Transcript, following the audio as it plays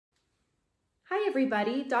Hi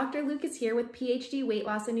everybody, Dr. Lucas here with PhD Weight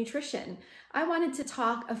Loss and Nutrition. I wanted to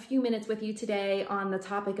talk a few minutes with you today on the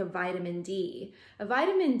topic of vitamin D.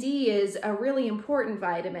 Vitamin D is a really important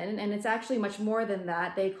vitamin, and it's actually much more than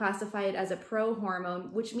that. They classify it as a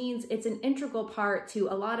prohormone, which means it's an integral part to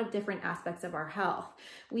a lot of different aspects of our health.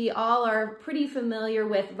 We all are pretty familiar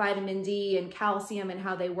with vitamin D and calcium and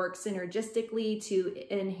how they work synergistically to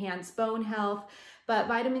enhance bone health. But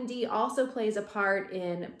vitamin D also plays a part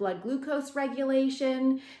in blood glucose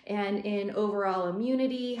regulation and in overall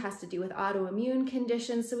immunity, has to do with autoimmune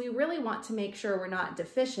conditions. So we really want to make sure we're not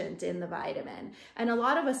deficient in the vitamin. And a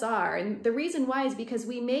lot of us are. And the reason why is because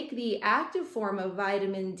we make the active form of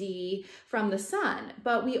vitamin D from the sun,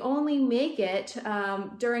 but we only make it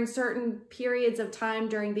during certain periods of time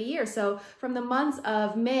during the year. So from the months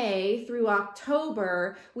of May through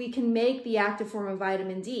October, we can make the active form of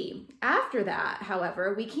vitamin D. After that,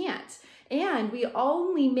 however, we can't. And we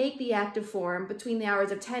only make the active form between the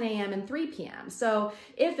hours of 10 a.m. and 3 p.m. So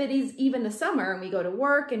if it is even the summer and we go to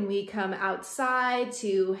work and we come outside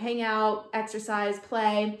to hang out, exercise,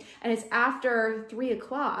 play, and it's after 3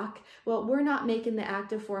 o'clock, well, we're not making the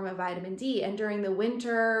active form of vitamin D. And during the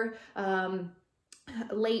winter,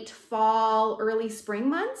 late fall, early spring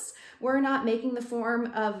months, we're not making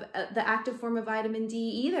the active form of vitamin D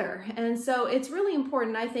either. And so it's really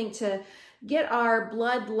important, I think, to get our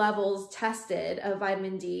blood levels tested of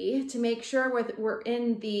vitamin D to make sure we're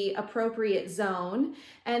in the appropriate zone,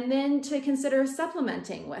 and then to consider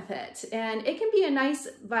supplementing with it. And it can be a nice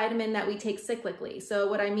vitamin that we take cyclically. So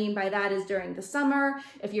what I mean by that is during the summer,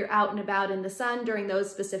 if you're out and about in the sun during those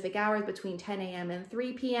specific hours between 10 a.m. and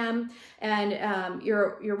 3 p.m. and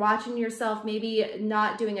you're watching yourself, maybe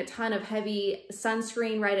not doing a ton of heavy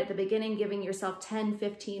sunscreen right at the beginning, giving yourself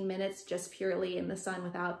 10-15 minutes just purely in the sun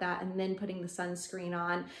without that, and then putting the sunscreen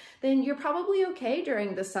on, then you're probably okay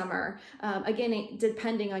during the summer. Again,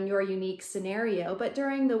 depending on your unique scenario, but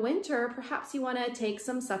during the winter, perhaps you want to take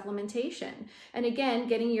some supplementation. And again,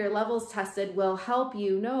 getting your levels tested will help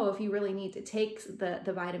you know if you really need to take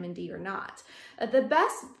the vitamin D or not. The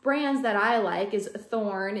best brands that I like is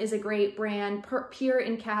Thorne is a great brand, Pure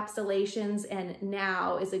Encapsulations, and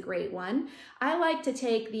Now is a great one. I like to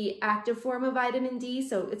take the active form of vitamin D,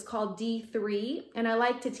 so it's called D3, and I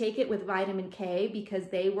like to take it with vitamin K because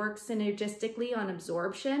they work synergistically on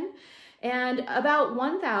absorption. And about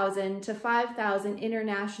 1,000 to 5,000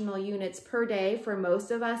 international units per day for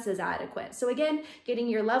most of us is adequate. So again, getting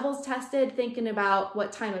your levels tested, thinking about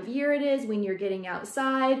what time of year it is when you're getting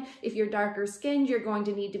outside. If you're darker skinned, you're going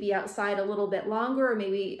to need to be outside a little bit longer, or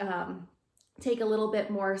maybe take a little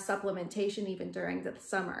bit more supplementation even during the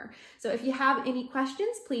summer. So if you have any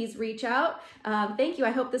questions, please reach out. Thank you.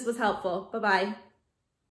 I hope this was helpful. Bye-bye.